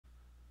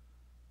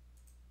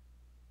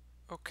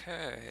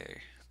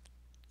Okay,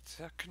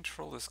 deck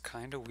control is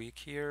kind of weak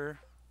here.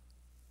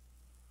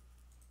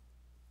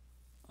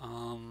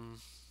 Um,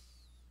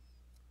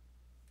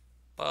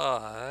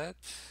 but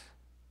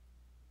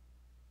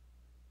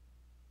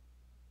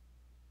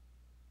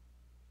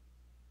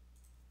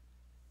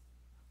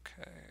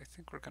okay, I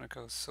think we're gonna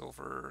go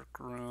silver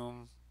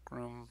groom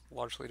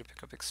largely to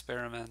pick up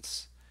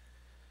experiments.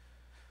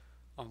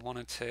 I want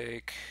to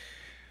take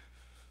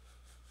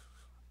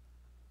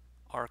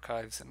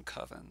archives and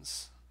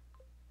covens.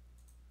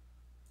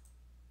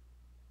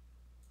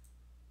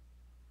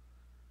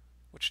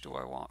 Which do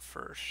I want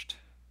first?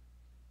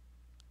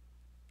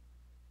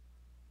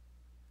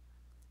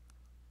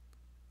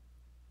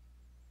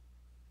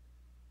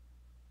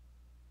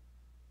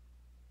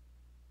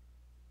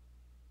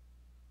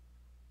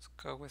 Let's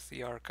go with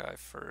the archive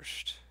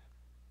first.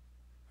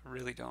 I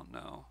really don't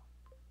know.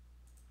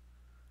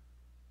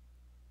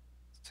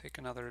 Let's take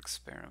another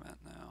experiment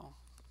now.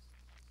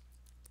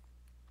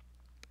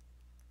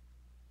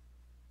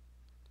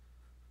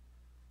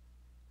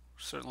 We're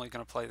certainly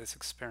going to play this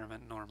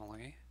experiment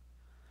normally.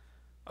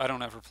 I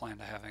don't ever plan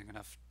to having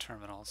enough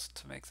terminals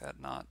to make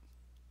that not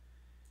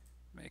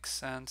make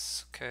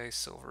sense. Okay,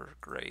 silver,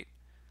 great.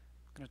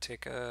 I'm going to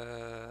take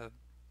a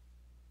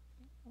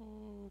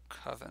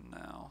coven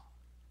now.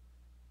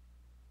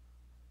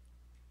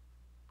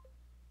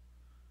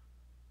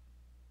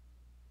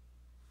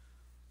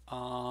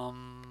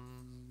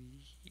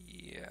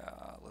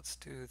 Yeah, let's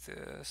do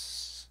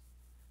this.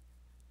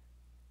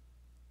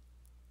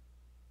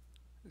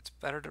 It's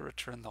better to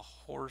return the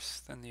horse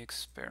than the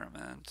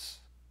experiment.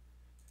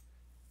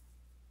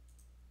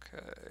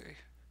 Okay.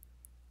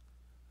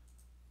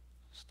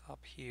 Stop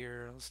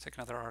here. Let's take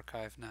another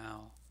archive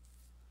now.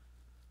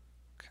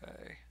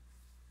 Okay.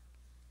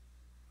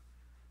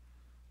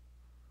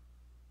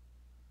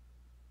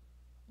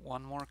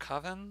 One more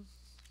coven.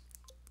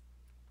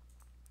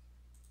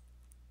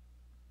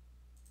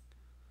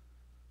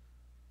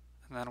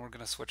 And then we're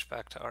going to switch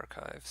back to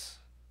archives.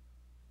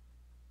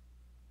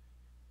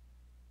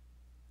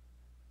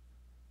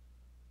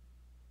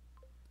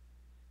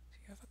 Do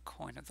you have a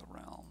coin of the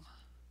realm?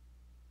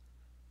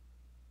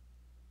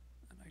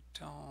 And I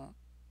don't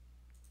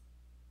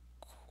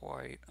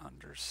quite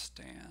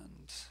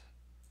understand.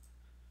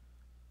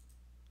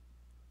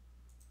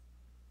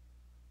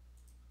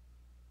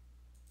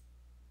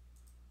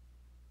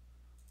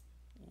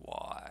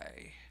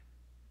 Why?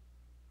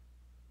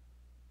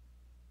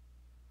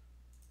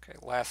 Okay,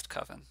 last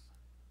coven.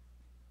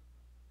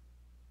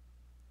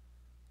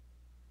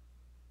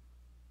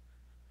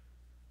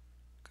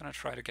 Gonna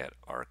try to get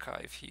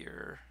archive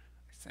here,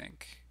 I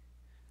think.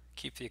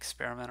 Keep the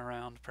experiment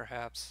around,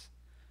 perhaps.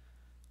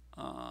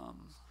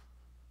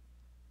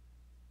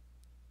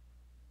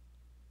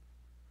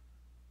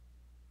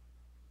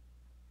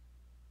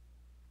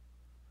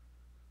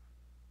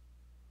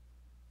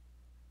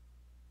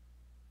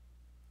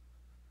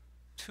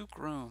 Two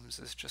grooms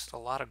is just a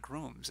lot of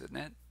grooms, isn't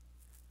it?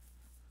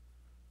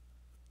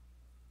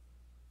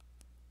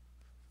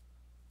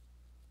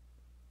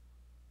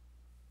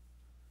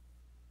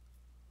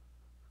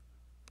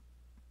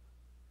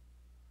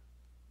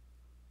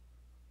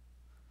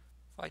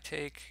 If I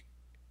take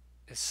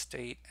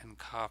estate and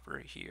copper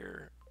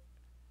here,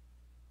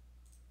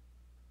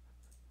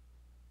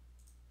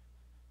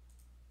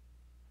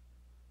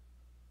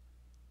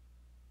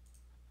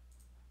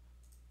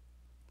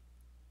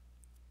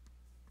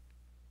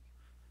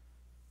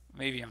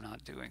 maybe I'm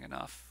not doing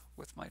enough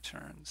with my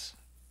turns.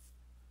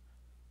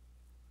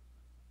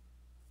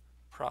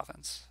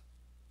 Province.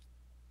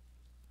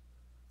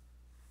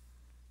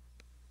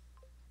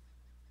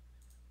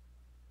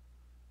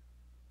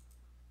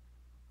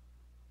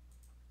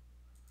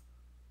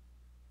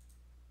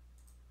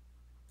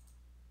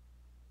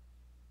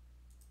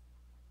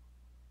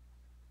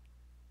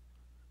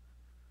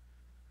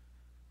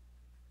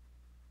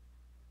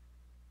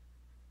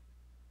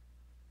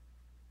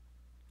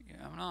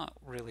 Yeah, I'm not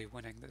really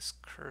winning this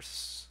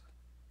curse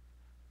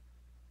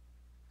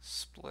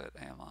split,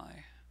 am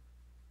I?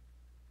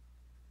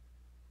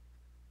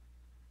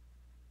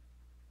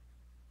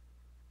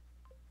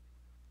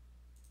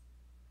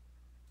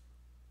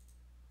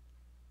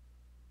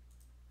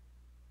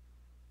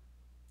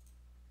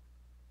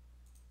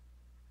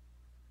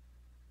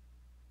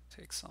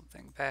 Take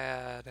something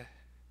bad.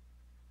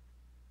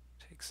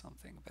 Take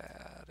something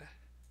bad.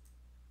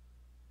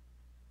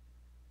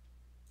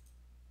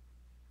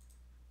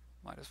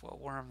 Might as well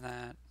worm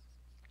that.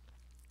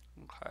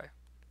 Okay.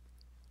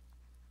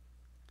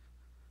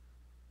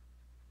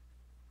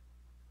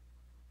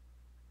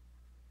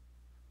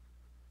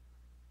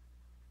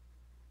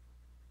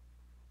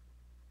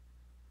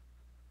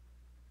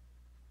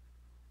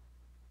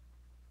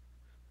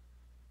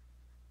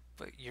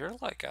 But you're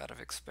like out of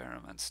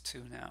experiments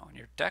too now, and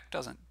your deck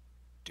doesn't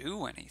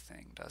do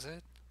anything, does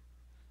it?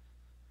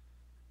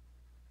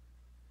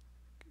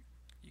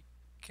 You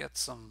get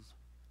some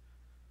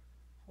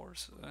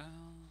horse.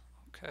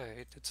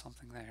 Okay, it did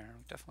something there.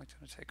 I'm definitely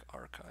going to take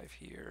archive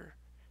here.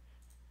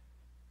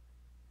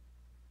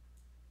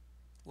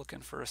 Looking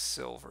for a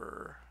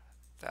silver.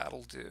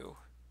 That'll do.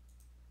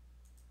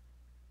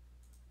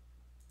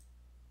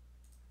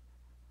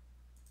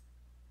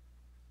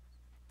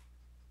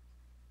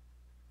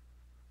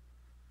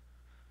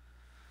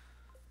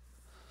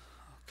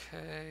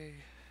 Okay.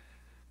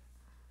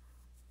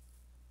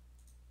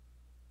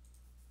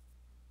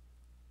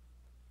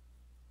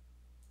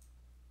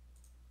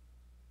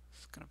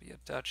 It's gonna be a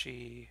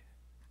duchy.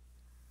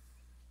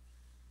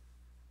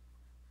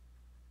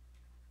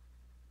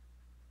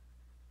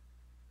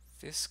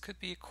 This could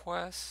be a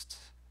quest.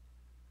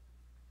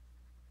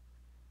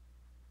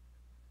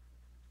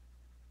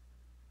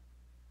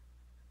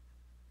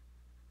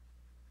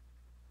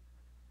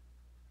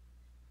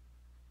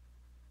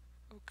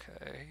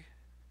 Okay.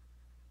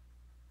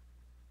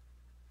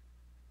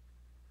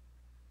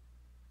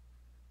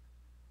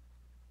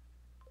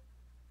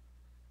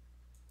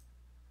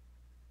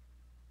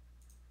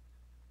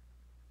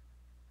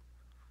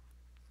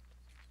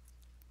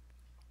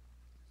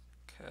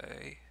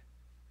 Okay.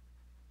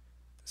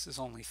 This is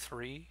only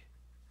 3.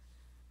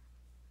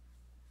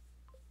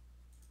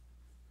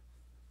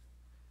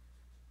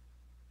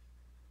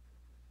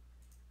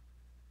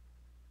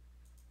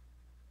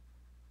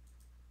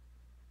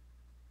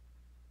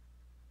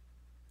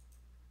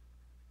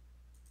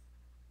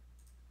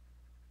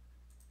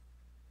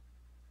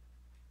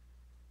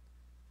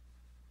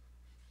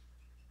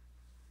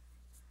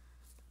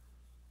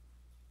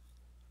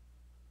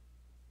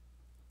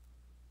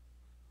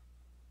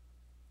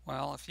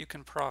 Well, if you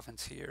can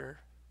province here.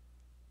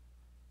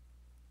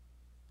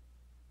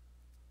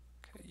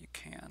 Okay, you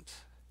can't.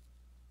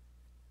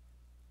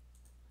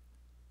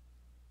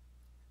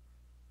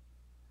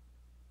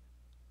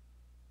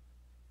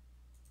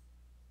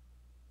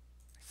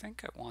 I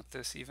think I want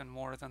this even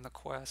more than the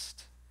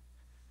quest.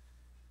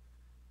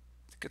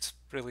 I think it's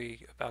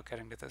really about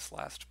getting to this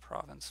last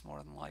province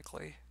more than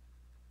likely.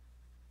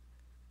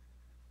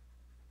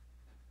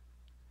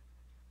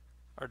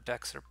 Our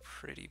decks are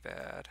pretty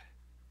bad.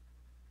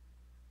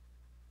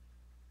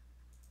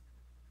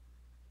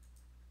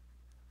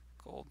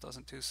 Gold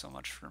doesn't do so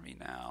much for me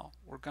now.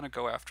 We're going to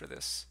go after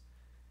this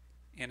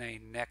in a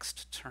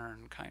next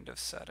turn kind of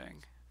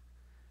setting.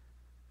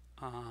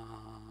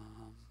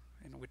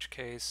 In which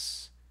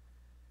case,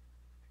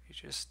 you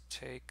just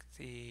take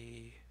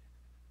the...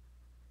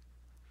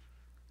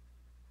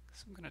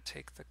 So I'm going to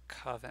take the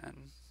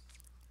Coven,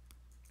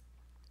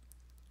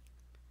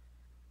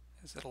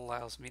 as it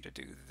allows me to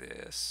do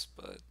this,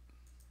 but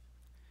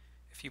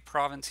if you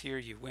province here,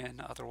 you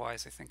win.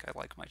 Otherwise, I think I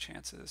like my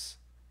chances.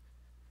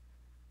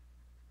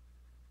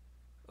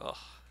 Ugh.